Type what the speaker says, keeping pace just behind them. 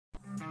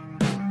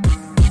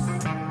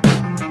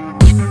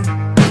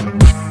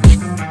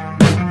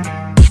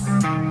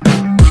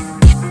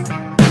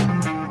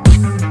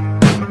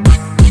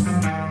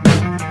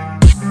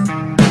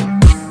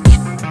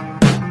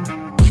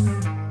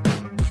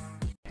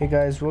Hey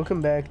guys,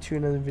 welcome back to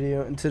another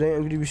video, and today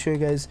I'm going to be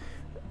showing you guys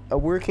a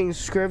working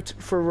script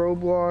for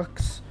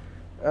Roblox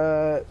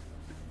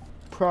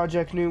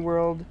Project New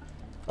World.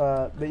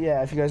 But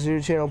yeah, if you guys are new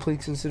to the channel,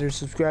 please consider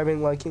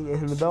subscribing, liking, and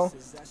hitting the bell.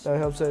 That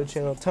helps out the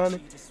channel a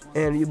ton,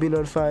 and you'll be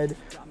notified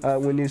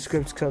when new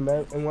scripts come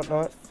out and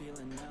whatnot.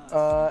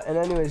 And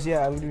anyways,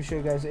 yeah, I'm going to be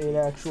showing you guys an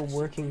actual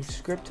working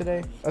script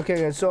today.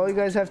 Okay guys, so all you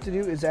guys have to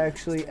do is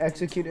actually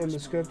execute in the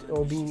script. It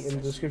will be in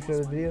the description of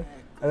the video.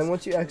 And then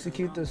once you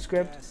execute the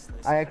script,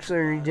 I actually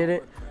redid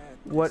it.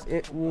 What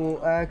it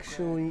will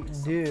actually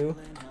do,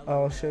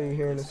 I'll show you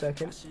here in a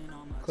second.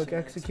 Click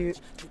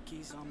execute,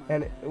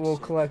 and it will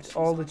collect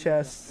all the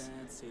chests,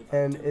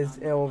 and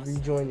it will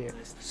rejoin you.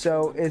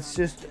 So it's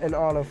just an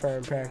auto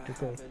farm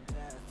practically.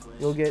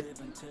 You'll get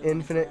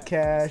infinite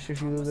cash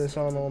if you leave this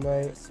on all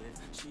night.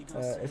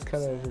 It's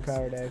kind of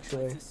overpowered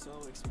actually.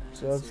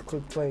 So let's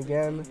click play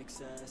again.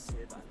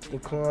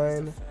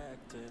 Decline.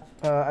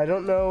 I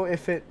don't know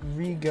if it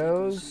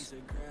re-goes.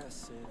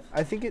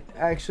 I think it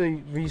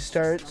actually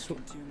restarts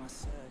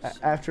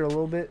after a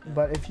little bit,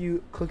 but if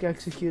you click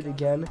execute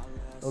again,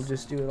 it'll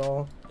just do it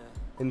all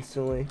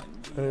instantly,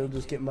 and it'll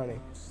just get money.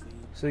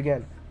 So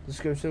again,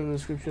 description in the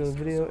description of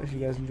the video. If you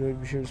guys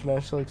enjoyed, be sure to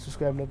smash the like,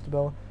 subscribe, and hit the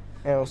bell,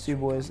 and I'll see you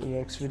boys in the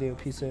next video.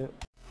 Peace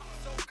out.